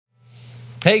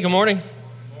Hey, good morning.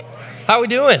 How we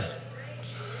doing?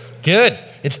 Good.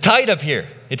 It's tight up here.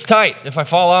 It's tight. If I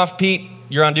fall off, Pete,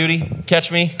 you're on duty.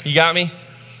 Catch me. You got me?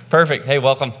 Perfect. Hey,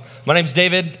 welcome. My name's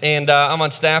David, and I'm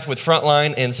on staff with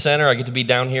Frontline and Center. I get to be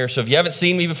down here. So if you haven't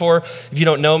seen me before, if you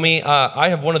don't know me, I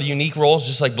have one of the unique roles,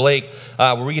 just like Blake,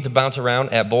 where we get to bounce around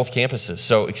at both campuses.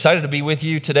 So excited to be with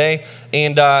you today.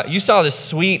 And you saw this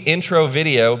sweet intro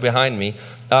video behind me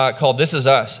called This Is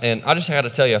Us. And I just got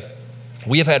to tell you,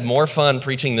 we have had more fun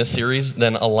preaching this series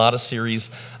than a lot of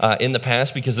series in the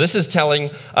past, because this is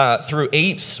telling through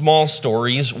 8 small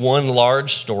stories, one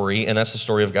large story, and that's the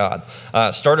story of God.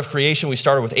 Start of creation, we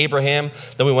started with Abraham,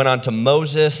 then we went on to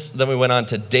Moses, then we went on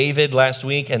to David last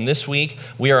week, and this week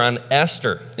we are on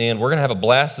Esther, and we're going to have a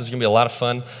blast. This is going to be a lot of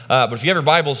fun. But if you have your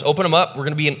Bibles, open them up. We're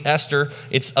going to be in Esther.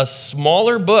 It's a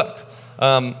smaller book,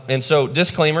 and so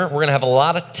disclaimer, we're going to have a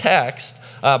lot of text,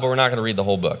 but we're not going to read the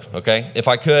whole book, okay? If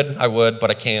I could, I would, but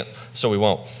I can't, so we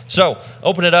won't. So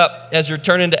open it up. As you're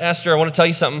turning to Esther, I want to tell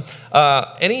you something.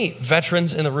 Any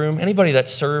veterans in the room? Anybody that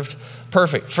served?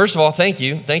 Perfect. First of all, thank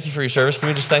you. Thank you for your service. Can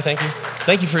we just say thank you?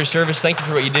 Thank you for your service. Thank you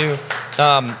for what you do.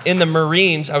 In the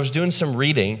Marines, I was doing some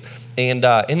reading, and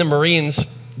in the Marines,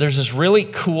 there's this really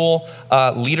cool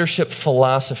leadership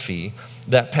philosophy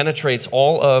that penetrates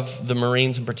all of the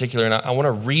Marines in particular, and I want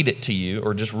to read it to you,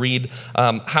 or just read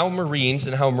how Marines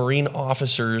and how Marine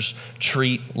officers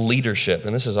treat leadership,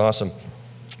 and this is awesome.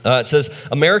 It says,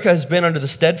 America has been under the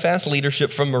steadfast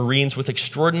leadership from Marines with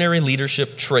extraordinary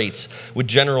leadership traits, with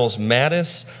Generals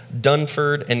Mattis,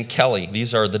 Dunford, and Kelly.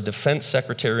 These are the Defense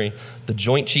Secretary, the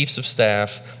Joint Chiefs of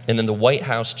Staff, and then the White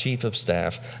House Chief of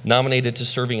Staff, nominated to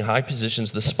serving high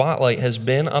positions. The spotlight has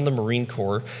been on the Marine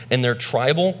Corps and their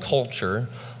tribal culture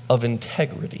of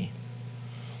integrity.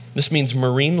 This means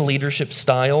Marine leadership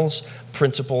styles,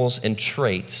 principles, and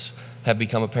traits have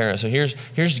become apparent. So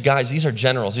here's guys, these are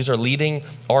generals. These are leading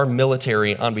our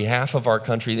military on behalf of our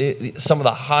country. Some of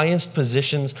the highest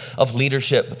positions of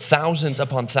leadership, thousands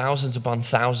upon thousands upon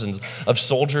thousands of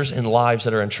soldiers and lives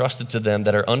that are entrusted to them,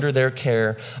 that are under their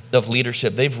care of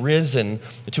leadership. They've risen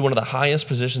to one of the highest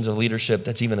positions of leadership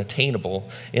that's even attainable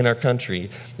in our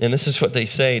country. And this is what they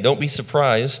say. Don't be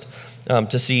surprised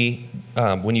to see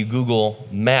when you Google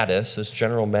Mattis, this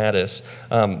General Mattis,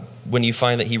 when you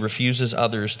find that he refuses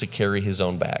others to carry his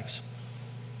own bags.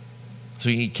 So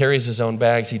he carries his own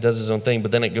bags, he does his own thing, but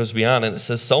then it goes beyond, and it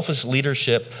says selfish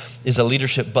leadership is a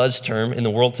leadership buzz term in the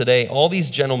world today. All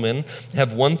these gentlemen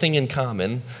have one thing in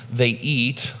common: they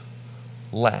eat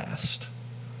last.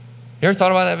 You ever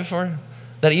thought about that before?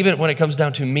 That even when it comes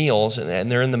down to meals,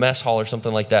 and they're in the mess hall or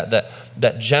something like that,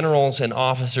 that generals and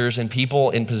officers and people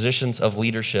in positions of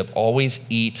leadership always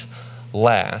eat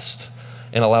last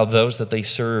and allow those that they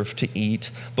serve to eat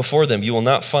before them. You will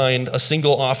not find a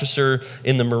single officer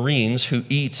in the Marines who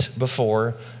eats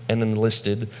before an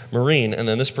enlisted Marine. And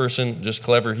then this person, just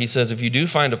clever, he says, if you do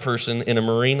find a person in a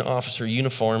Marine officer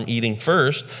uniform eating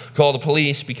first, call the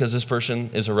police, because this person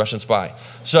is a Russian spy.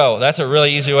 So that's a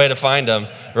really easy way to find them,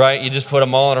 right? You just put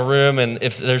them all in a room, and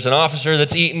if there's an officer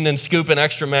that's eating and scooping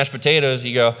extra mashed potatoes,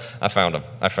 you go, I found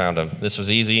him. This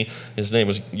was easy. His name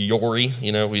was Yori,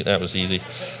 that was easy.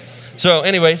 So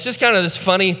anyway, it's just kind of this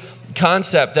funny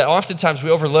concept that oftentimes we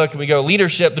overlook, and we go,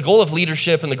 leadership, the goal of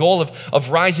leadership and the goal of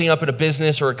rising up in a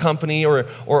business or a company or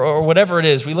whatever it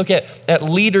is, we look at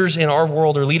leaders in our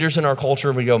world or leaders in our culture,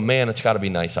 and we go, man, it's got to be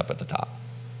nice up at the top.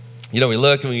 We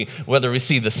look, and whether we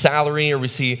see the salary or we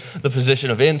see the position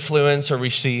of influence or we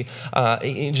see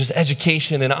just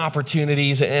education and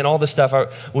opportunities and all this stuff.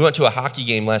 We went to a hockey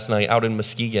game last night out in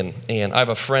Muskegon, and I have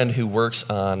a friend who works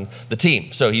on the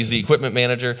team. So he's the equipment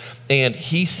manager, and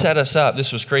he set us up,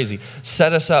 this was crazy,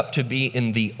 set us up to be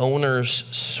in the owner's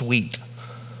suite.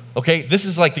 Okay, this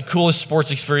is like the coolest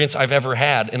sports experience I've ever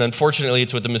had, and unfortunately,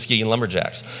 it's with the Muskegon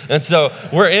Lumberjacks. And so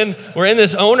we're in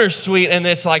this owner's suite, and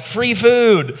it's like free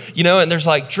food, and there's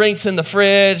like drinks in the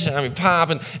fridge. Pop,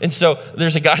 and so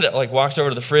there's a guy that like walks over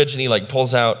to the fridge, and he like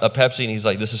pulls out a Pepsi, and he's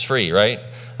like, "This is free, right?"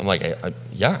 I'm like,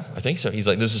 "Yeah, I think so." He's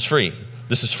like, "This is free.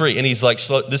 This is free." And he's like,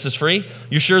 "This is free?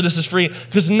 You sure this is free?"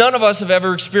 Because none of us have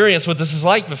ever experienced what this is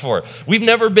like before. We've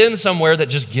never been somewhere that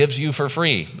just gives you for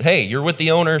free. Hey, you're with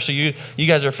the owner, so you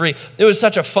guys are free. It was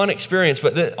such a fun experience,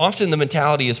 but often the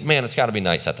mentality is, man, it's got to be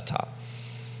nice at the top.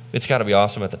 It's got to be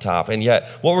awesome at the top. And yet,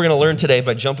 what we're going to learn today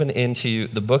by jumping into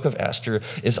the book of Esther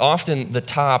is often the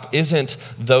top isn't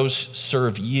those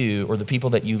serve you or the people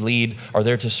that you lead are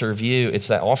there to serve you. It's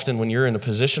that often when you're in a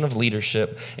position of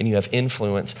leadership and you have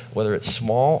influence, whether it's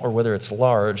small or whether it's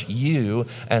large, you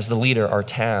as the leader are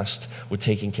tasked with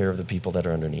taking care of the people that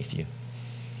are underneath you.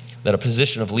 that a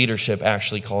position of leadership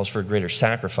actually calls for greater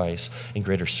sacrifice and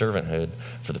greater servanthood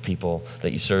for the people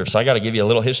that you serve. So I got to give you a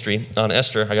little history on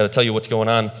Esther. I got to tell you what's going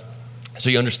on so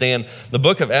you understand. The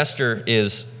book of Esther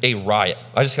is a riot.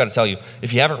 I just got to tell you,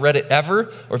 if you haven't read it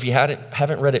ever, or if you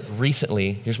haven't read it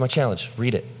recently, here's my challenge.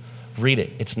 Read it. Read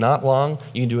it. It's not long.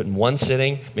 You can do it in one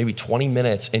sitting, maybe 20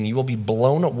 minutes, and you will be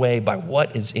blown away by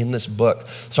what is in this book.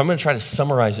 So I'm going to try to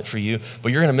summarize it for you,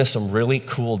 but you're going to miss some really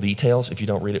cool details if you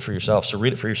don't read it for yourself. So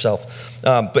read it for yourself.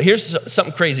 But here's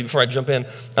something crazy before I jump in.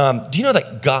 Do you know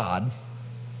that God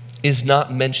is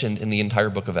not mentioned in the entire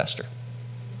book of Esther?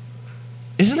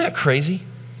 Isn't that crazy?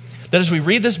 That as we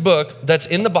read this book that's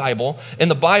in the Bible,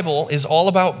 and the Bible is all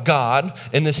about God,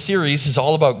 and this series is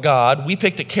all about God, we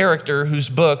picked a character whose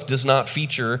book does not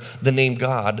feature the name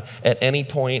God at any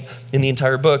point in the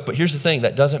entire book. But here's the thing,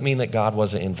 that doesn't mean that God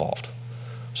wasn't involved.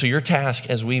 So your task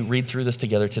as we read through this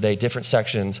together today, different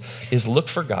sections, is look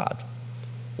for God.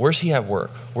 Where's he at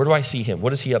work? Where do I see him?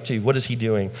 What is he up to? What is he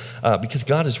doing? Because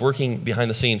God is working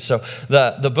behind the scenes. So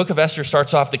the book of Esther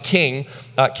starts off, the king,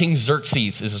 King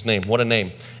Xerxes is his name. What a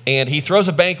name. And he throws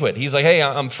a banquet. He's like, hey,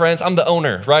 I'm friends. I'm the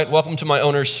owner, right? Welcome to my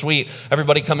owner's suite.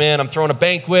 Everybody come in. I'm throwing a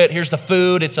banquet. Here's the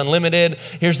food. It's unlimited.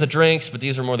 Here's the drinks, but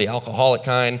these are more the alcoholic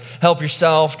kind. Help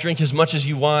yourself. Drink as much as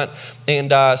you want.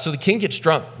 And so the king gets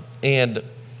drunk. And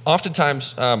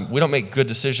oftentimes, we don't make good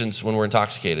decisions when we're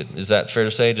intoxicated. Is that fair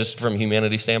to say, just from a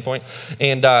humanity standpoint?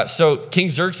 And so King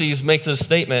Xerxes makes this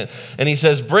statement, and he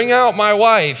says, bring out my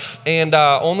wife and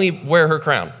only wear her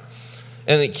crown.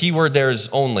 And the key word there is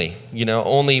only,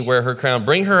 only wear her crown.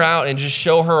 Bring her out and just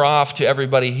show her off to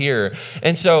everybody here.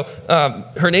 And so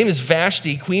her name is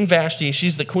Vashti, Queen Vashti.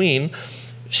 She's the queen.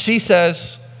 She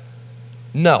says,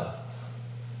 no,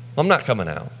 I'm not coming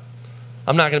out.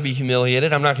 I'm not going to be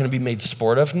humiliated. I'm not going to be made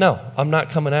sport of. No, I'm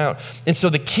not coming out. And so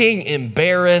the king,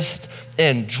 embarrassed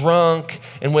and drunk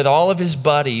and with all of his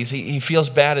buddies, he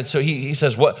feels bad. And so he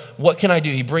says, what can I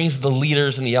do? He brings the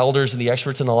leaders and the elders and the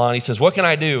experts in the law, and he says, what can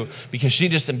I do? Because she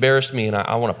just embarrassed me and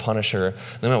I want to punish her. And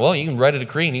they went, well, you can write a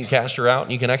decree and you can cast her out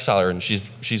and you can exile her, and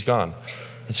she's gone.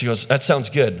 And so he goes, that sounds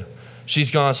good.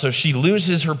 She's gone. So she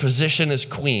loses her position as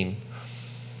queen.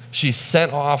 She's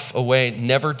sent off away,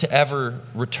 never to ever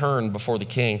return before the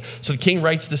king. So the king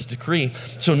writes this decree.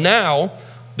 So now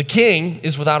the king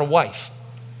is without a wife.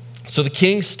 So the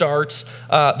king starts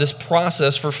this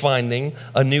process for finding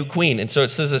a new queen. And so it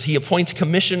says this, he appoints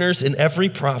commissioners in every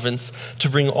province to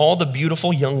bring all the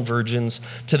beautiful young virgins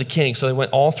to the king. So they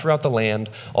went all throughout the land,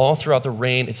 all throughout the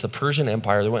reign. It's the Persian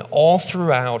Empire. They went all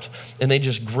throughout, and they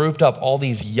just grouped up all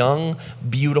these young,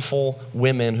 beautiful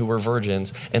women who were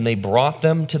virgins, and they brought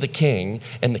them to the king.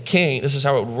 And the king, this is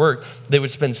how it would work, they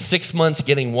would spend 6 months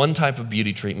getting one type of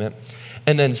beauty treatment,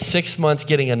 and then 6 months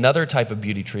getting another type of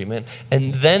beauty treatment,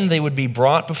 and then they would be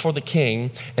brought before the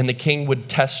king, and the king would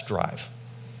test drive.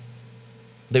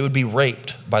 They would be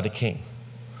raped by the king,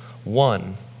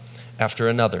 one after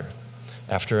another,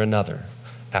 after another,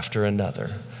 after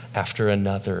another, after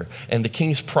another. And the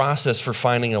king's process for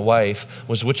finding a wife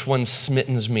was, which one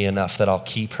smittens me enough that I'll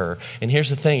keep her? And here's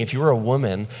the thing, if you were a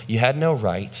woman, you had no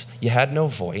rights, you had no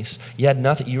voice, you had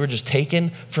nothing, you were just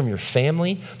taken from your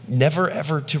family, never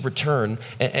ever to return.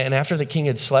 And after the king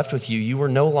had slept with you, you were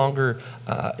no longer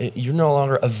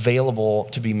available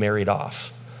to be married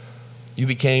off. You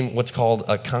became what's called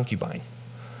a concubine.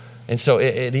 And so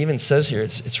it even says here,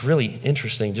 it's really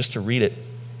interesting just to read it.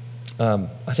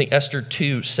 I think Esther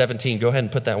 2:17, go ahead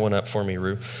and put that one up for me,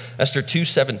 Rue. Esther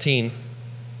 2:17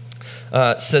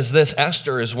 says this,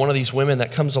 Esther is one of these women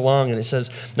that comes along, and it says,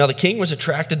 now the king was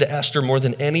attracted to Esther more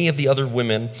than any of the other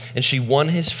women, and she won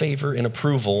his favor and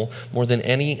approval more than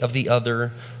any of the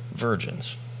other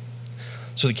virgins.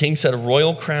 So the king set a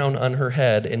royal crown on her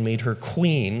head and made her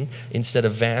queen instead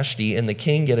of Vashti, and the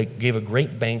king gave a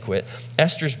great banquet,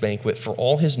 Esther's banquet, for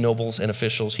all his nobles and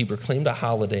officials. He proclaimed a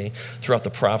holiday throughout the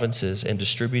provinces and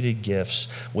distributed gifts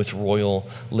with royal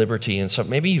liberty. And so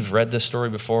maybe you've read this story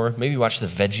before. Maybe you watched the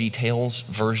Veggie Tales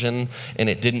version, and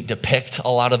it didn't depict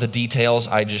a lot of the details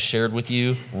I just shared with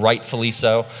you, rightfully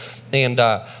so.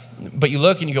 But you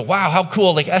look and you go, wow, how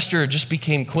cool, like Esther just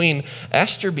became queen.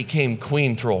 Esther became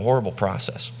queen through a horrible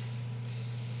process.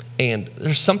 And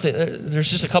there's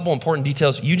just a couple important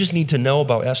details you just need to know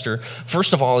about Esther.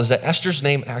 First of all is that Esther's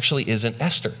name actually isn't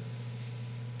Esther.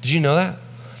 Did you know that?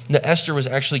 That Esther was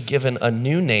actually given a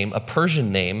new name, a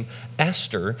Persian name,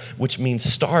 Esther, which means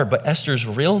star, but Esther's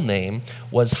real name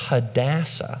was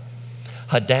Hadassah.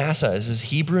 Hadassah is his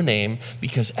Hebrew name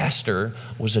because Esther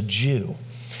was a Jew.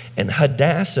 And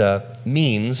Hadassah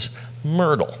means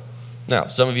myrtle. Now,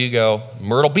 some of you go,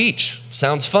 Myrtle Beach,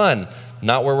 sounds fun.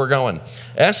 Not where we're going.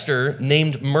 Esther,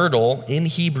 named Myrtle in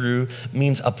Hebrew,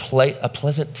 means a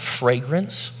pleasant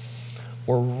fragrance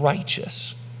or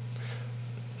righteous.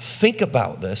 Think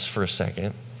about this for a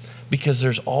second, because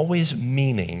there's always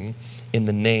meaning in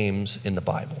the names in the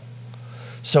Bible.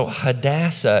 So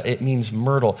Hadassah, it means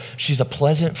myrtle. She's a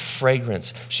pleasant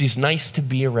fragrance. She's nice to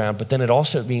be around, but then it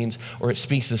also means, or it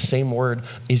speaks the same word,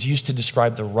 is used to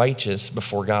describe the righteous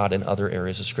before God in other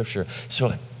areas of Scripture.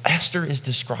 So Esther is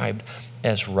described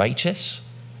as righteous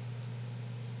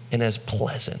and as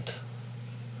pleasant.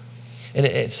 And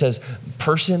it says,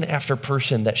 person after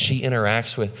person that she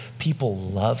interacts with, people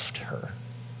loved her.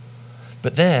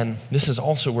 But then, this is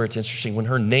also where it's interesting, when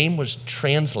her name was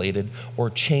translated or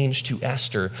changed to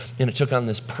Esther, and it took on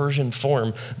this Persian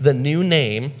form, the new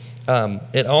name,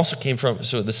 it also came from,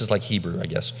 so this is like Hebrew, I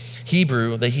guess.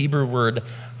 The Hebrew word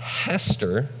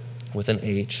Hester, with an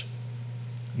H,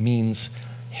 means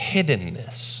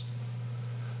hiddenness.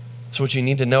 So what you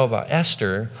need to know about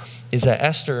Esther is that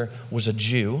Esther was a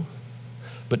Jew,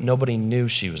 but nobody knew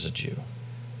she was a Jew.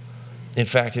 In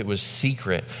fact, it was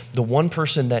secret. The one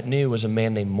person that knew was a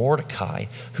man named Mordecai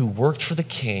who worked for the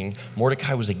king.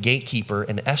 Mordecai was a gatekeeper,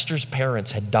 and Esther's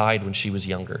parents had died when she was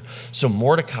younger. So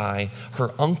Mordecai,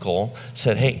 her uncle,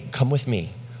 said, hey, come with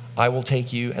me. I will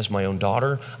take you as my own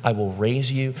daughter. I will raise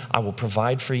you. I will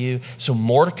provide for you. So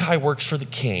Mordecai works for the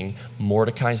king.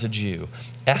 Mordecai's a Jew.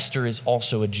 Esther is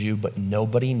also a Jew, but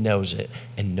nobody knows it,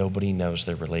 and nobody knows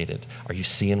they're related. Are you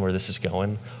seeing where this is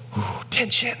going? Ooh,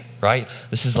 tension, right?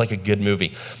 This is like a good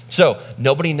movie. So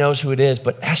nobody knows who it is,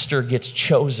 but Esther gets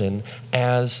chosen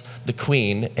as the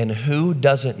queen, and who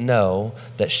doesn't know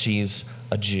that she's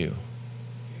a Jew?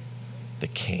 The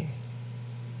king.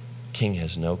 King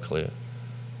has no clue.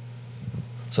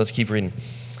 So let's keep reading.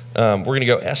 We're going to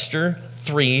go Esther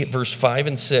 3, verse 5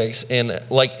 and 6. And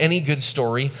like any good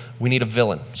story, we need a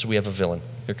villain. So we have a villain.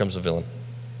 Here comes a villain.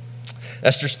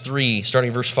 Esther 3,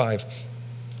 starting verse 5.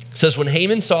 Says, when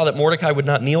Haman saw that Mordecai would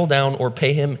not kneel down or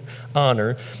pay him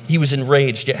honor, he was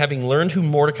enraged. Yet having learned who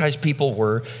Mordecai's people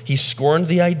were, he scorned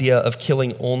the idea of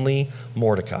killing only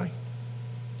Mordecai.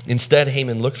 Instead,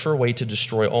 Haman looked for a way to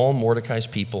destroy all Mordecai's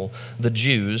people, the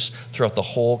Jews, throughout the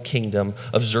whole kingdom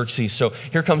of Xerxes. So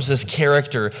here comes this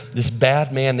character, this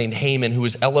bad man named Haman, who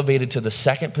was elevated to the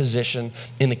second position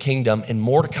in the kingdom, and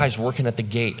Mordecai's working at the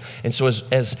gate. And so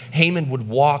as Haman would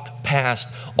walk past,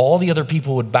 all the other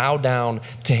people would bow down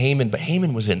to Haman, but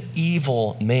Haman was an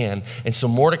evil man. And so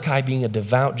Mordecai, being a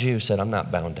devout Jew, said, I'm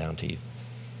not bowing down to you.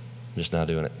 I'm just not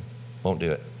doing it. Won't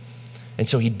do it. And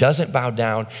so he doesn't bow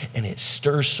down, and it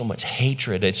stirs so much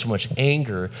hatred and so much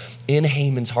anger in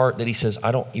Haman's heart that he says,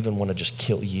 I don't even want to just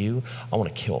kill you. I want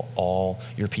to kill all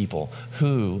your people.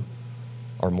 Who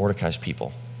are Mordecai's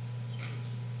people?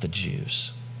 The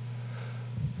Jews.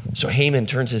 So Haman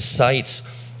turns his sights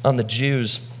on the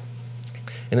Jews,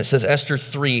 and it says, Esther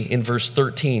 3 in verse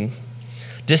 13,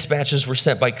 dispatches were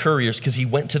sent by couriers, because he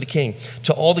went to the king,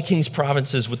 to all the king's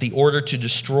provinces with the order to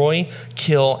destroy,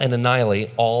 kill, and annihilate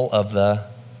all of the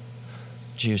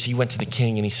Jews. He went to the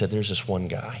king and he said, there's this one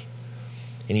guy,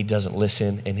 and he doesn't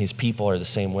listen, and his people are the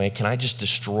same way. Can I just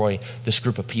destroy this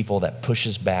group of people that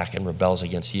pushes back and rebels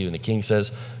against you? And the king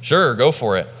says, sure, go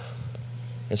for it.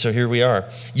 And so here we are,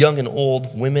 young and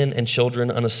old, women and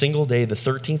children, on a single day, the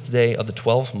 13th day of the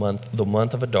 12th month, the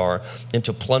month of Adar, and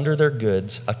to plunder their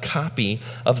goods. A copy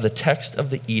of the text of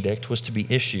the edict was to be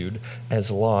issued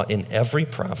as law in every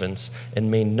province and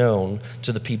made known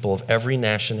to the people of every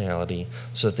nationality,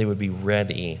 so that they would be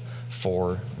ready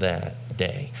for that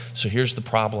day. So here's the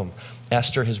problem.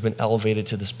 Esther has been elevated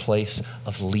to this place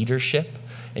of leadership,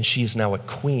 and she is now a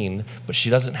queen, but she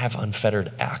doesn't have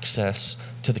unfettered access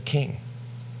to the king.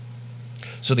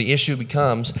 So the issue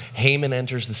becomes, Haman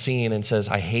enters the scene and says,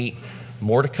 I hate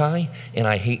Mordecai, and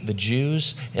I hate the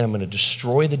Jews, and I'm going to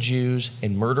destroy the Jews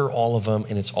and murder all of them,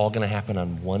 and it's all going to happen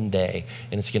on one day,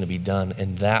 and it's going to be done,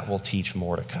 and that will teach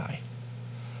Mordecai.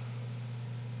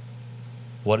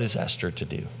 What is Esther to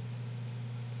do?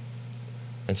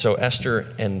 And so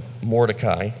Esther and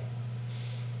Mordecai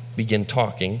begin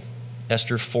talking.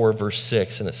 Esther 4, verse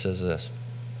 6, and it says this.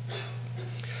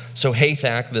 So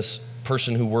Hathach, this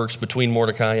person who works between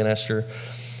Mordecai and Esther,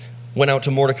 went out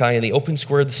to Mordecai in the open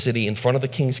square of the city in front of the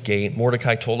king's gate.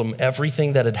 Mordecai told him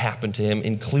everything that had happened to him,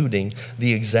 including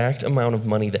the exact amount of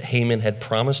money that Haman had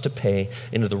promised to pay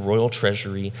into the royal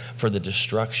treasury for the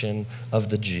destruction of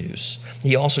the Jews.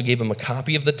 He also gave him a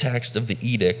copy of the text of the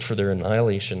edict for their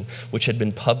annihilation, which had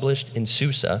been published in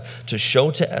Susa, to show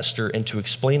to Esther and to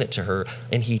explain it to her.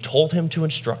 And he told him to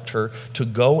instruct her to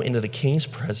go into the king's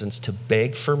presence to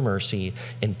beg for mercy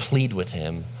and plead with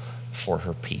him for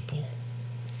her people.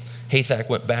 Hathach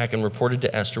went back and reported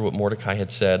to Esther what Mordecai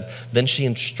had said. Then she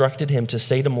instructed him to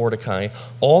say to Mordecai,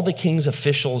 all the king's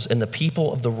officials and the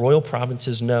people of the royal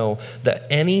provinces know that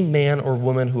any man or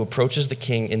woman who approaches the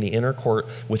king in the inner court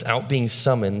without being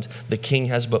summoned, the king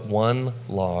has but one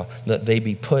law, that they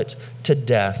be put to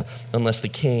death unless the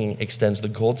king extends the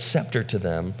gold scepter to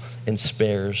them and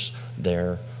spares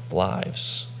their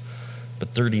lives.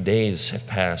 But 30 days have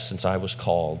passed since I was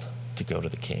called to go to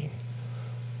the king.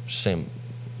 Same,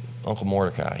 Uncle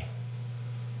Mordecai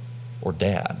or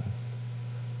Dad,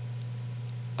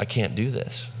 I can't do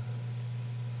this.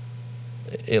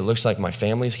 It looks like my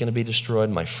family's going to be destroyed.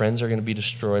 My friends are going to be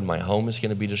destroyed. My home is going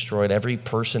to be destroyed. Every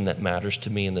person that matters to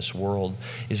me in this world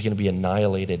is going to be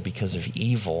annihilated because of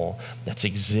evil that's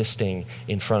existing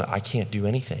in front of. I can't do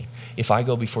anything. If I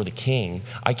go before the king,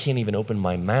 I can't even open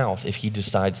my mouth if he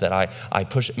decides that I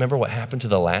push. Remember what happened to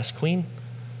the last queen?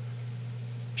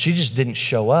 She just didn't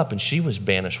show up and she was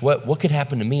banished. What could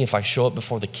happen to me if I show up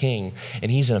before the king and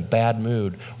he's in a bad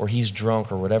mood or he's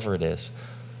drunk or whatever it is?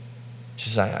 She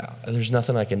says, there's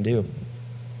nothing I can do.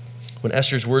 When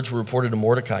Esther's words were reported to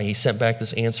Mordecai, he sent back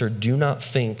this answer, do not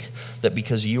think that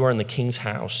because you are in the king's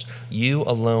house, you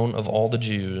alone of all the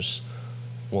Jews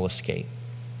will escape.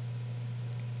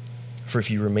 For if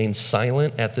you remain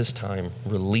silent at this time,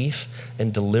 relief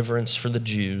and deliverance for the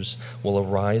Jews will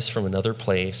arise from another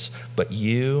place, but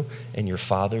you and your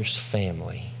father's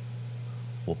family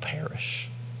will perish.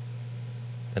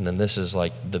 And then this is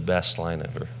like the best line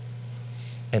ever.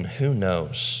 And who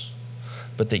knows,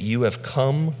 but that you have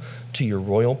come to your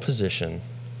royal position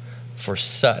for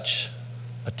such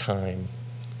a time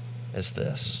as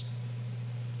this.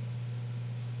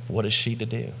 What is she to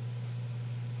do?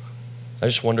 I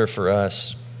just wonder for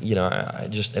us, I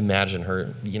just imagine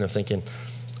her, thinking,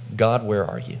 God, where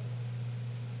are you?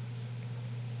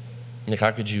 Like,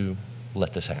 how could you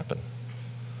let this happen?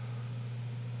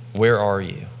 Where are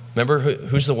you? Remember,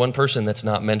 who's the one person that's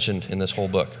not mentioned in this whole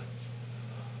book?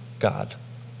 God.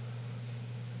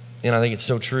 And I think it's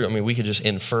so true. I mean, we could just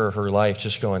infer her life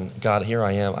just going, God, here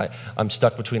I am. I'm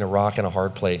stuck between a rock and a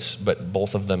hard place, but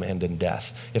both of them end in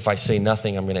death. If I say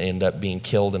nothing, I'm going to end up being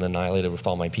killed and annihilated with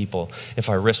all my people. If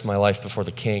I risk my life before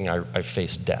the king, I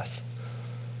face death.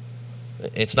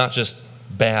 It's not just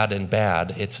bad and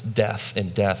bad. It's death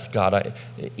and death. God,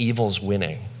 evil's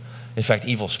winning. In fact,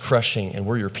 evil's crushing, and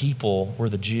we're your people. We're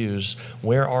the Jews.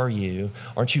 Where are you?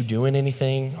 Aren't you doing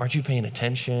anything? Aren't you paying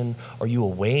attention? Are you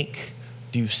awake?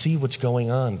 Do you see what's going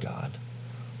on, God?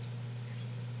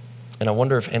 And I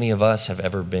wonder if any of us have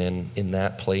ever been in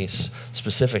that place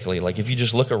specifically. Like if you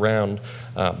just look around,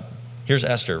 here's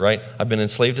Esther, right? I've been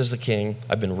enslaved as the king.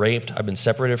 I've been raped. I've been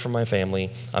separated from my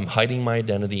family. I'm hiding my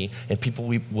identity, and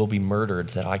people will be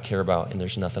murdered that I care about, and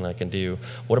there's nothing I can do.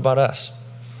 What about us?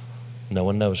 No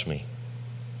one knows me.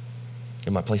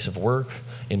 In my place of work,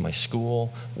 in my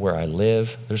school, where I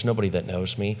live, there's nobody that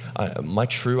knows me. My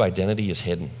true identity is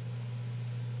hidden.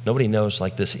 Nobody knows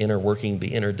like this inner working,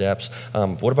 the inner depths.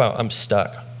 What about I'm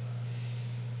stuck?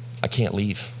 I can't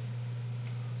leave.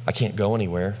 I can't go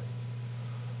anywhere.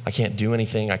 I can't do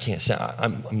anything. I can't say,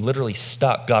 I'm literally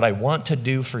stuck. God, I want to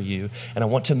do for you and I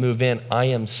want to move in. I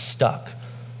am stuck.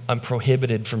 I'm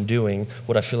prohibited from doing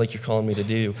what I feel like you're calling me to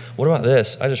do. What about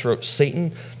this? I just wrote,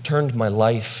 Satan turned my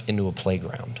life into a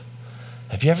playground.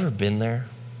 Have you ever been there?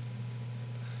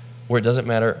 Where it doesn't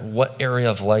matter what area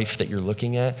of life that you're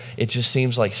looking at, it just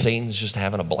seems like Satan's just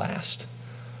having a blast.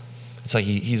 It's like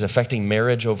he's affecting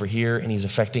marriage over here, and he's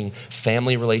affecting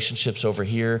family relationships over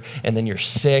here, and then you're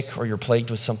sick or you're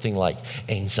plagued with something like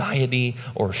anxiety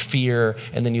or fear,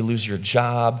 and then you lose your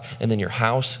job, and then your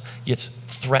house gets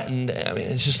threatened. I mean,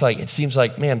 it's just like, it seems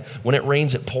like, man, when it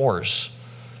rains, it pours.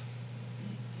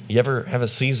 You ever have a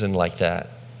season like that?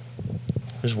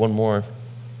 There's one more.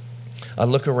 I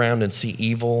look around and see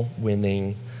evil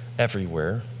winning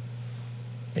everywhere,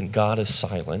 and God is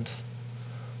silent,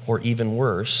 or even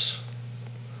worse,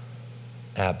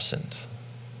 absent.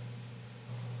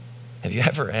 Have you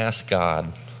ever asked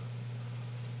God,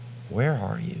 where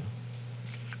are you?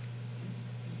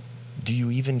 Do you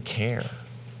even care?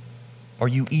 Are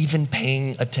you even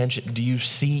paying attention? Do you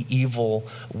see evil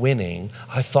winning?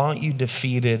 I thought you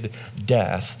defeated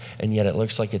death, and yet it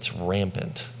looks like it's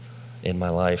rampant in my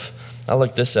life. I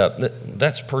looked this up.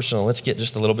 That's personal. Let's get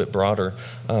just a little bit broader.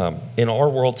 In our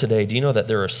world today, do you know that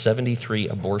there are 73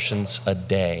 abortions a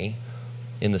day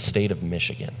in the state of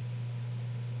Michigan?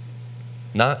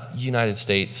 Not United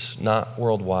States, not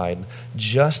worldwide.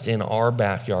 Just in our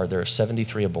backyard, there are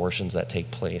 73 abortions that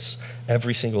take place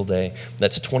every single day.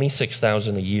 That's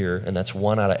 26,000 a year, and that's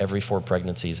 1 out of every 4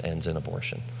 pregnancies ends in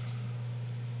abortion.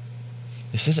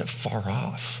 This isn't far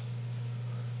off.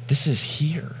 This is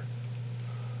here.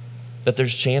 That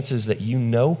there's chances that you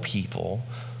know people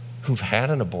who've had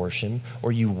an abortion,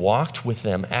 or you walked with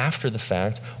them after the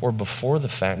fact or before the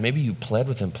fact. Maybe you pled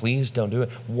with them, please don't do it.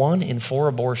 1 in 4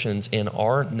 abortions in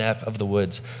our neck of the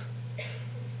woods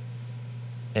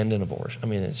end in abortion. I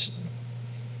mean,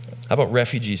 how about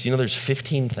refugees? You know, there's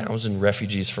 15,000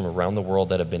 refugees from around the world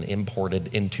that have been imported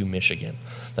into Michigan.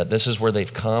 That this is where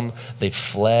they've come, they've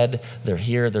fled, they're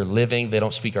here, they're living, they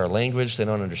don't speak our language, they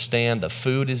don't understand, the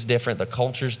food is different, the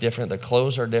culture's different, the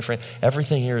clothes are different,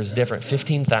 everything here is different.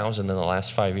 15,000 in the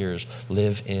last 5 years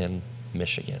live in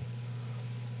Michigan.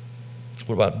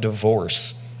 What about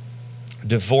divorce?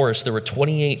 Divorce, there were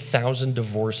 28,000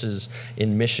 divorces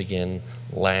in Michigan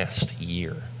last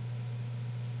year.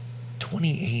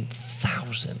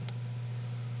 28,000.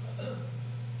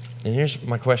 And here's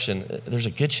my question. There's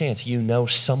a good chance you know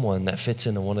someone that fits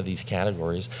into one of these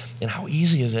categories. And how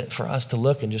easy is it for us to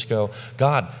look and just go,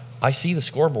 God, I see the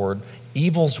scoreboard.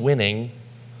 Evil's winning.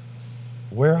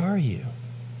 Where are you?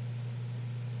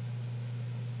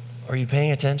 Are you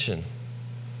paying attention?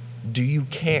 Do you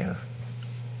care?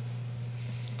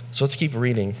 So let's keep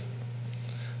reading.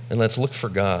 And let's look for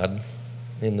God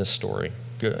in this story.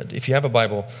 Good. If you have a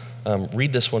Bible,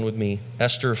 read this one with me.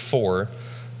 Esther 4,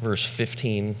 verse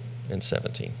 15 and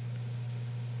 17.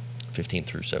 15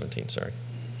 through 17, sorry.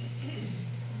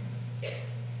 It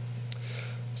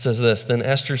says this, Then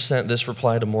Esther sent this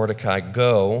reply to Mordecai,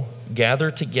 Go,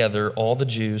 gather together all the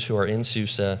Jews who are in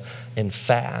Susa and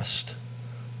fast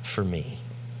for me.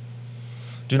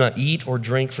 Do not eat or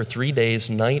drink for 3 days,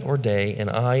 night or day, and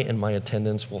I and my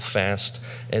attendants will fast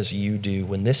as you do.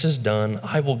 When this is done,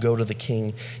 I will go to the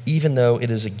king, even though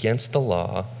it is against the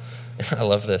law. And I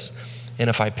love this. And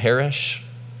if I perish,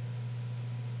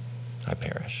 I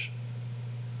perish.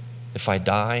 If I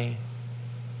die,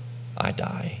 I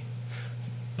die.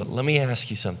 But let me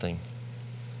ask you something.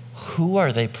 Who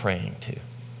are they praying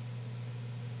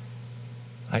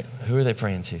to? Who are they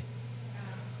praying to?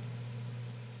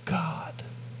 God.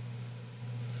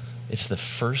 It's the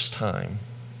first time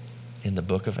in the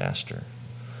book of Esther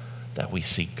that we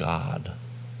see God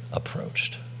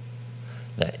approached.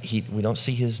 That we don't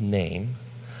see his name,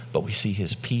 but we see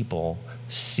his people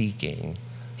seeking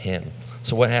him.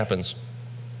 So what happens?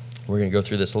 We're going to go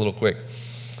through this a little quick.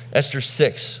 Esther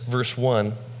 6, verse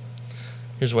 1.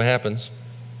 Here's what happens.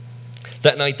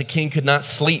 That night the king could not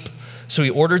sleep, so he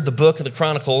ordered the book of the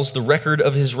Chronicles, the record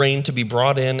of his reign, to be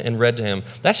brought in and read to him.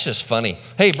 That's just funny.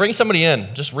 Hey, bring somebody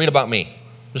in. Just read about me.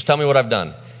 Just tell me what I've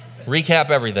done. Recap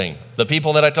everything. The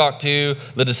people that I talked to,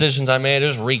 the decisions I made,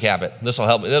 just recap it. This will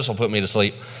help me. This will put me to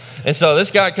sleep. And so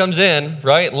this guy comes in,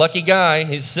 right? Lucky guy.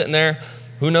 He's sitting there.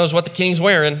 Who knows what the king's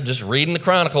wearing? Just reading the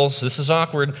Chronicles. This is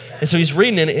awkward. And so he's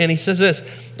reading it, and he says this.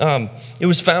 It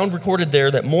was found recorded there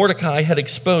that Mordecai had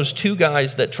exposed 2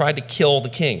 guys that tried to kill the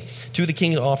king. 2 of the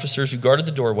king's officers who guarded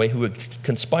the doorway, who had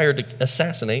conspired to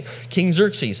assassinate King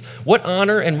Xerxes. What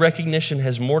honor and recognition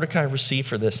has Mordecai received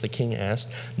for this? The king asked.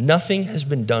 Nothing has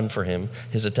been done for him,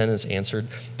 his attendants answered.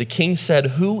 The king said,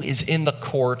 Who is in the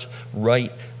court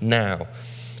right now?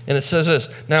 And it says this,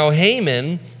 Now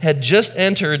Haman had just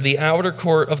entered the outer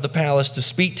court of the palace to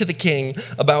speak to the king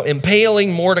about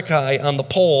impaling Mordecai on the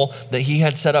pole that he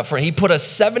had set up for him. He put a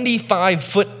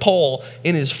 75-foot pole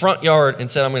in his front yard and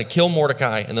said, I'm going to kill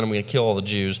Mordecai, and then I'm going to kill all the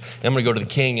Jews. And I'm going to go to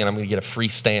the king, and I'm going to get a free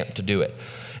stamp to do it.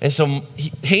 And so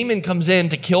Haman comes in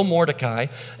to kill Mordecai,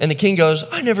 and the king goes,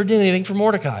 I never did anything for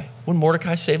Mordecai when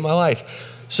Mordecai saved my life.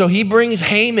 So he brings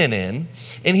Haman in,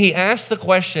 and he asks the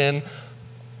question,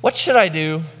 what should I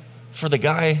do for the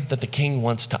guy that the king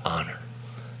wants to honor?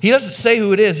 He doesn't say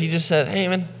who it is. He just said,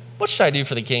 Haman, what should I do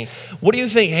for the king? What do you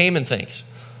think Haman thinks?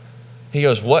 He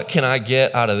goes, what can I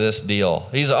get out of this deal?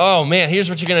 He's, oh man, here's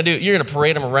what you're going to do. You're going to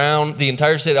parade him around the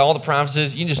entire city, all the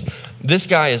provinces. This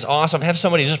guy is awesome. Have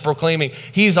somebody just proclaiming,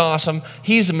 he's awesome.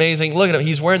 He's amazing. Look at him.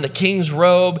 He's wearing the king's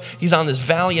robe. He's on this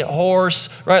valiant horse,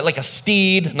 right? Like a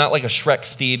steed, not like a Shrek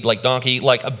steed, like donkey,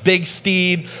 like a big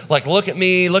steed. Like, look at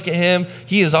me, look at him.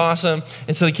 He is awesome.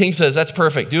 And so the king says, that's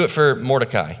perfect. Do it for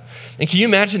Mordecai. And can you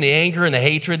imagine the anger and the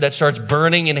hatred that starts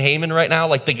burning in Haman right now?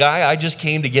 Like the guy I just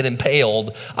came to get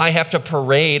impaled, I have to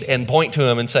parade and point to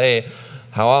him and say,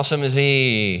 how awesome is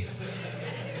he?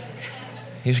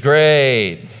 He's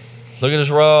great. Look at his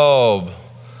robe.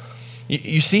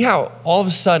 You see how all of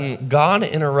a sudden God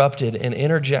interrupted and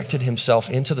interjected himself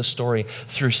into the story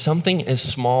through something as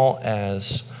small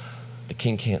as the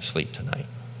king can't sleep tonight.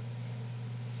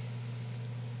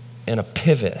 And a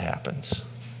pivot happens.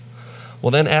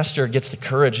 Well, then Esther gets the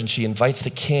courage and she invites the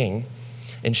king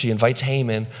and she invites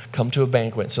Haman, come to a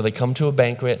banquet. So they come to a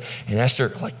banquet, and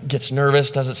Esther gets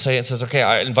nervous, doesn't say it, says, okay,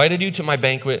 I invited you to my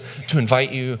banquet to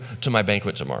invite you to my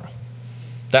banquet tomorrow.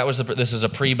 This is a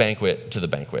pre-banquet to the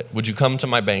banquet. Would you come to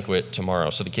my banquet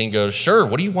tomorrow? So the king goes, sure,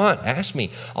 what do you want? Ask me.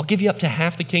 I'll give you up to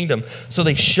half the kingdom. So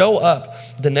they show up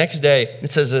the next day.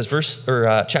 It says this,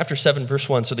 chapter 7, verse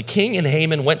 1. So the king and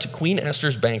Haman went to Queen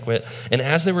Esther's banquet, and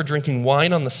as they were drinking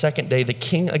wine on the second day, the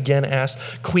king again asked,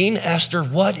 Queen Esther,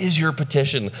 what is your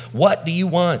petition? What do you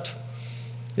want?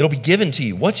 It'll be given to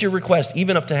you. What's your request?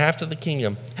 Even up to half the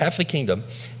kingdom,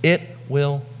 it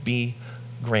will be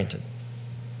granted.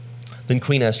 Then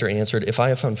Queen Esther answered, if I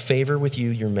have found favor with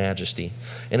you, your majesty,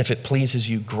 and if it pleases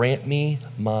you, grant me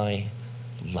my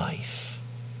life.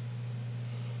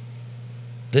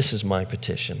 This is my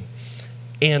petition,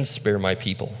 and spare my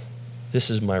people. This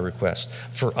is my request.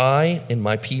 For I and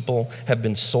my people have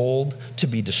been sold to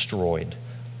be destroyed,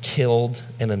 killed,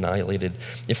 and annihilated.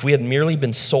 If we had merely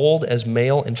been sold as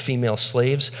male and female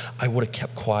slaves, I would have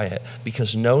kept quiet,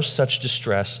 because no such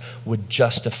distress would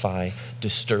justify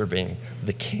disturbing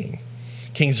the king.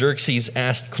 King Xerxes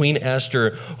asked Queen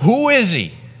Esther, who is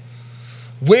he?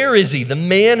 Where is he? The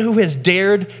man who has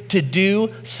dared to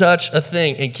do such a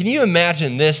thing. And can you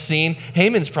imagine this scene?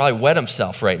 Haman's probably wet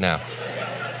himself right now.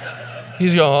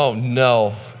 He's going, oh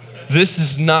no, this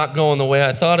is not going the way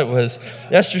I thought it was.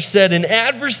 Esther said, an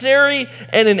adversary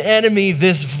and an enemy,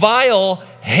 this vile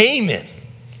Haman.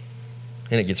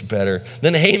 And it gets better.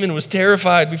 Then Haman was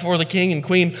terrified before the king and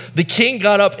queen. The king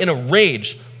got up in a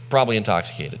rage, probably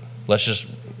intoxicated. Let's just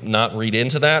not read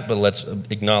into that, but let's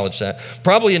acknowledge that.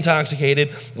 Probably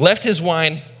intoxicated, left his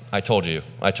wine. I told you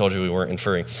we weren't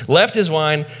inferring. Left his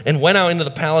wine and went out into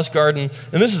the palace garden.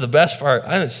 And this is the best part.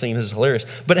 I didn't think this is hilarious.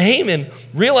 But Haman,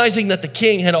 realizing that the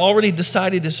king had already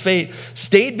decided his fate,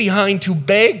 stayed behind to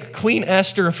beg Queen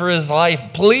Esther for his life.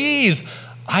 Please,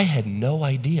 I had no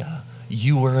idea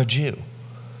you were a Jew.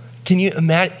 Can you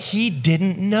imagine? He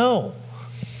didn't know.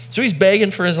 So he's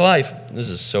begging for his life. This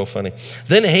is so funny.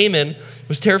 Then Haman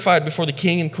was terrified before the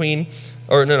king and queen.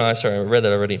 I read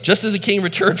that already. Just as the king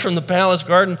returned from the palace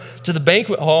garden to the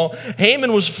banquet hall,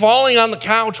 Haman was falling on the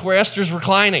couch where Esther's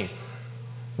reclining.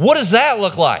 What does that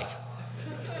look like?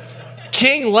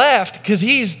 King left because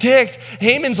he's ticked.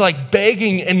 Haman's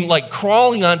begging and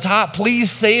crawling on top.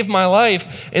 Please save my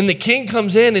life. And the king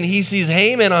comes in and he sees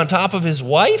Haman on top of his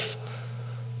wife.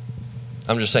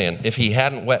 I'm just saying, if he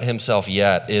hadn't wet himself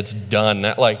yet, it's done.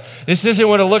 This isn't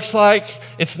what it looks like.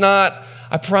 It's not,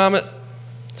 I promise.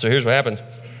 So here's what happened.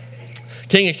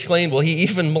 King exclaimed, will he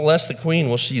even molest the queen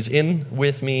while she is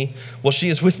with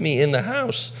me in the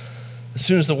house? As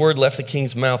soon as the word left the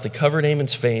king's mouth, it covered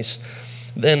Haman's face.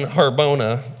 Then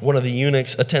Harbona, one of the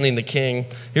eunuchs attending the king,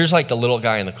 here's the little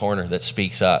guy in the corner that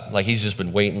speaks up. He's just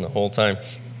been waiting the whole time.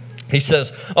 He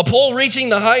says, a pole reaching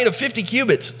the height of 50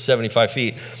 cubits, 75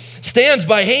 feet, stands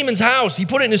by Haman's house. He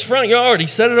put it in his front yard. He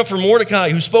set it up for Mordecai,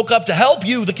 who spoke up to help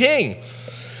you, the king.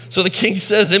 So the king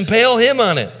says, impale him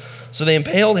on it. So they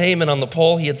impaled Haman on the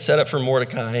pole he had set up for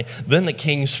Mordecai. Then the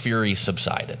king's fury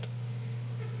subsided.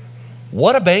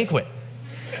 What a banquet.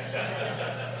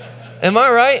 Am I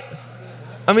right?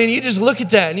 I mean, you just look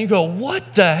at that and you go,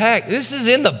 what the heck? This is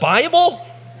in the Bible?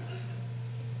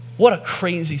 What a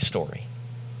crazy story.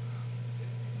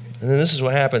 And then this is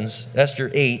what happens. Chapter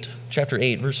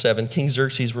 8, verse 7, King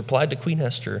Xerxes replied to Queen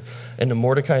Esther and to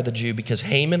Mordecai the Jew, because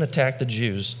Haman attacked the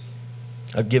Jews,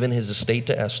 I've given his estate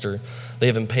to Esther. They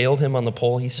have impaled him on the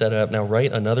pole he set up. Now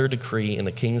write another decree in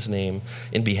the king's name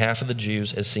in behalf of the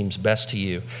Jews as seems best to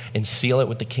you, and seal it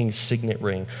with the king's signet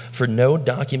ring. For no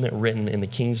document written in the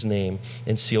king's name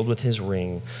and sealed with his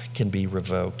ring can be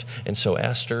revoked. And so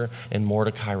Esther and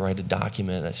Mordecai write a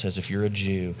document that says if you're a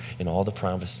Jew in all the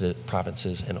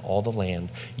provinces and all the land,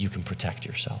 you can protect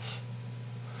yourself.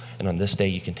 And on this day,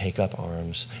 you can take up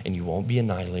arms, and you won't be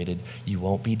annihilated, you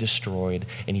won't be destroyed,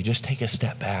 and you just take a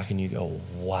step back and you go,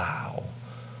 wow,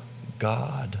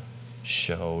 God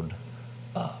showed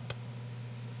up.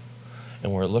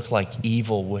 And where it looked like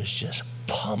evil was just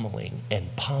pummeling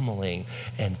and pummeling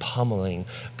and pummeling,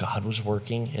 God was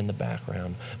working in the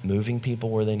background, moving people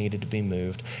where they needed to be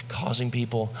moved, causing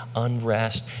people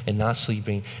unrest and not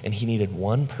sleeping, and he needed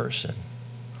one person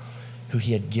who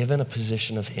he had given a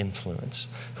position of influence,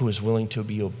 who was willing to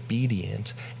be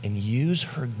obedient and use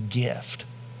her gift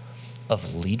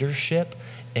of leadership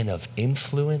and of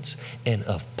influence and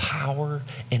of power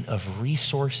and of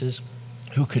resources,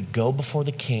 who could go before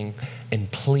the king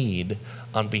and plead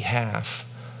on behalf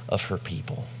of her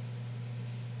people.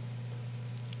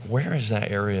 Where is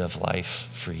that area of life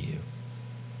for you?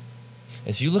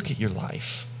 As you look at your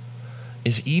life,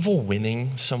 is evil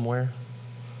winning somewhere?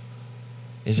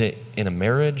 Is it in a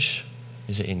marriage?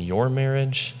 Is it in your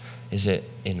marriage? Is it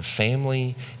in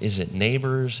family? Is it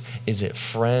neighbors? Is it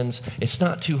friends? It's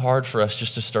not too hard for us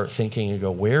just to start thinking and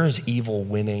go, where is evil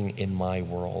winning in my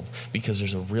world? Because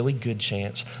there's a really good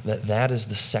chance that that is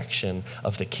the section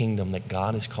of the kingdom that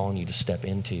God is calling you to step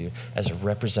into as a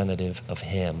representative of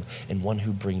him and one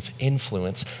who brings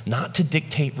influence, not to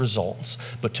dictate results,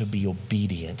 but to be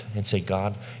obedient and say,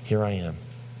 God, here I am.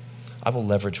 I will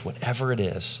leverage whatever it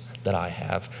is that I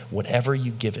have, whatever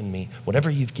you've given me,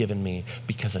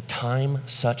 because a time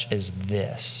such as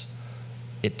this,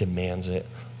 it demands it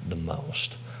the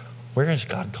most. Where is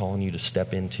God calling you to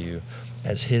step into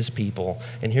as his people?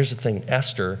 And here's the thing,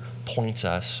 Esther points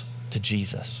us to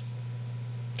Jesus.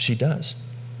 She does.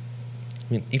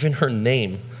 I mean, even her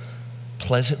name,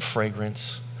 pleasant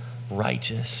fragrance,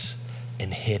 righteous,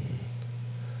 and hidden.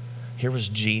 Here was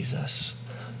Jesus,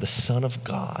 the Son of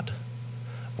God,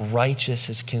 righteous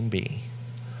as can be,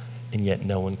 and yet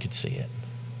no one could see it.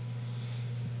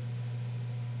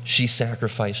 She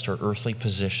sacrificed her earthly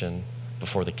position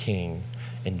before the king,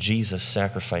 and Jesus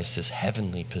sacrificed his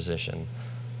heavenly position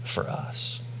for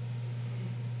us.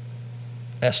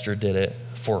 Esther did it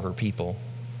for her people.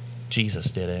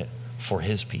 Jesus did it for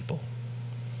his people.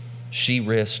 She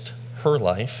risked her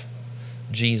life.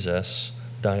 Jesus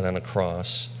died on a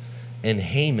cross, and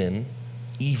Haman,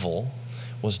 evil,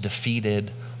 was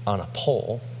defeated on a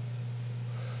pole,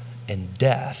 and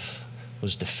death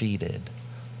was defeated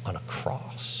on a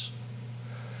cross.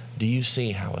 Do you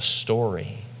see how a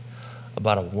story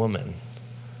about a woman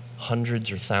hundreds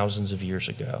or thousands of years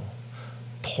ago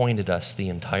pointed us the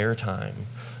entire time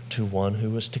to one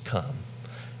who was to come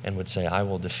and would say, I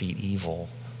will defeat evil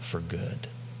for good,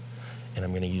 and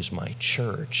I'm going to use my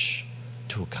church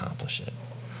to accomplish it?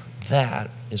 That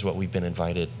is what we've been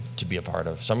invited to be a part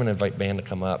of. So I'm going to invite band to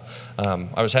come up.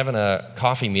 I was having a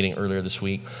coffee meeting earlier this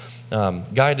week. Guy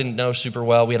I didn't know super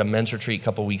well. We had a men's retreat a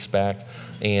couple weeks back,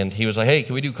 and he was like, hey,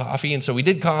 can we do coffee? And so we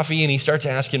did coffee, and he starts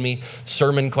asking me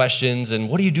sermon questions, and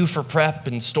what do you do for prep,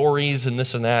 and stories, and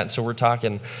this and that. And so we're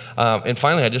talking, and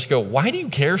finally I just go, why do you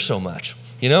care so much?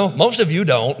 You know, most of you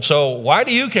don't, so why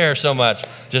do you care so much?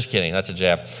 Just kidding, that's a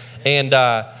jab. And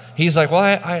he's like, well,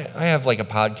 I have like a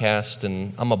podcast,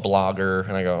 and I'm a blogger.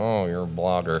 And I go, oh, you're a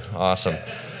blogger. Awesome.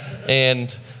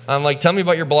 And I'm like, tell me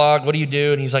about your blog. What do you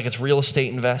do? And he's like, it's real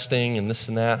estate investing and this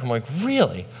and that. I'm like,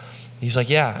 really? He's like,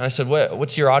 yeah. And I said,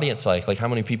 what's your audience like? Like, how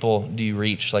many people do you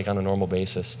reach like on a normal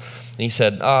basis? And he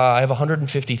said, I have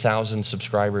 150,000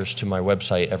 subscribers to my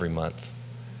website every month.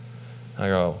 I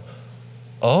go,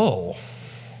 oh.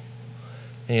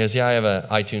 And he goes, yeah, I have an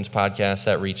iTunes podcast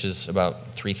that reaches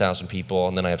about 3,000 people,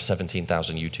 and then I have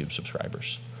 17,000 YouTube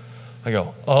subscribers. I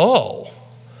go, oh,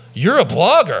 you're a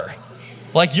blogger.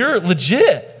 Like, you're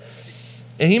legit.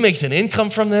 And he makes an income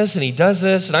from this, and he does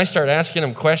this, and I start asking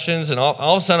him questions, and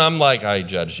all of a sudden I'm like, I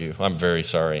judged you. I'm very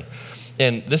sorry.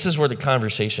 And this is where the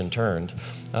conversation turned,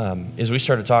 is we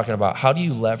started talking about how do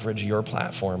you leverage your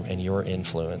platform and your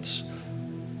influence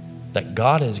that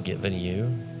God has given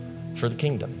you for the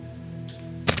kingdom.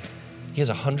 He has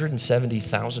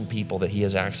 170,000 people that he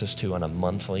has access to on a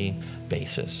monthly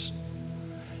basis.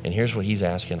 And here's what he's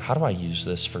asking, how do I use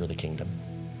this for the kingdom?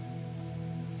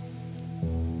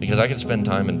 Because I can spend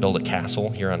time and build a castle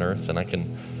here on earth, and I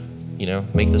can,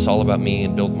 make this all about me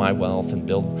and build my wealth and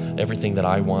build everything that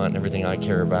I want, everything I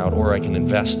care about, or I can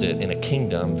invest it in a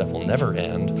kingdom that will never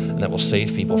end and that will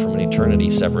save people from an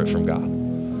eternity separate from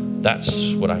God.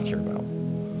 That's what I care about.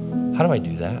 How do I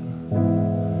do that?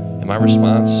 And my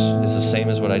response is the same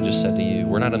as what I just said to you.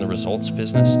 We're not in the results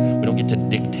business. We don't get to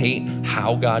dictate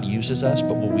how God uses us,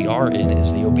 but what we are in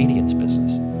is the obedience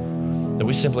business. That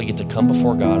we simply get to come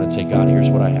before God and say, God,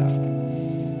 here's what I have.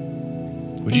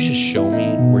 Would you just show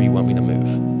me where you want me to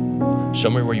move? Show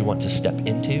me where you want to step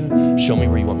into. Show me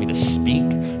where you want me to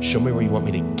speak. Show me where you want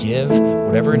me to give.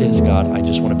 Whatever it is, God, I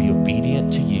just want to be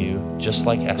obedient to you, just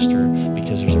like Esther,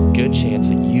 because there's a good chance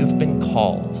that you've been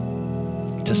called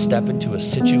to step into a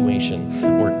situation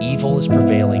where evil is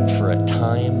prevailing for a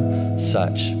time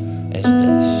such as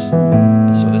this.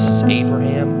 And so this is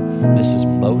Abraham, this is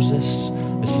Moses,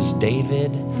 this is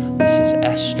David, this is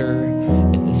Esther,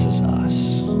 and this is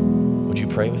us. Would you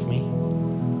pray with me?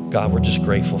 God, we're just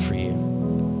grateful for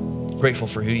you. Grateful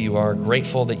for who you are.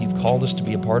 Grateful that you've called us to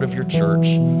be a part of your church.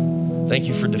 Thank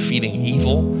you for defeating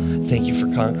evil. Thank you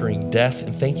for conquering death.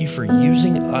 And thank you for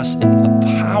using us in a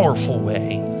powerful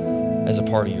way as a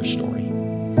part of your story.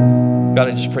 God,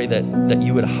 I just pray that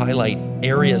you would highlight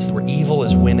areas where evil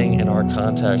is winning in our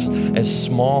context, as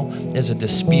small as a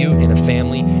dispute in a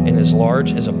family and as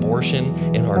large as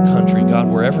abortion in our country. God,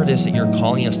 wherever it is that you're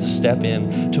calling us to step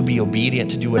in, to be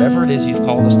obedient, to do whatever it is you've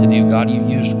called us to do, God, you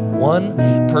used one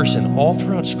person all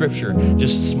throughout Scripture,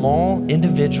 just small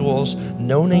individuals,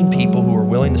 no-name people who are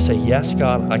willing to say, yes,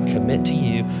 God, I commit to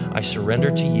you, I surrender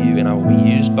to you, and I will be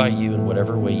used by you in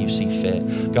whatever way you see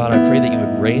fit. God, I pray that you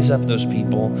would raise up those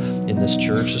people in this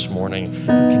church this morning who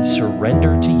can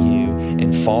surrender to you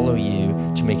and follow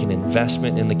you to make an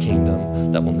investment in the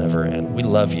kingdom that will never end. We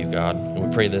love you, God, and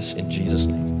we pray this in Jesus'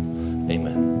 name.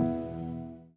 Amen.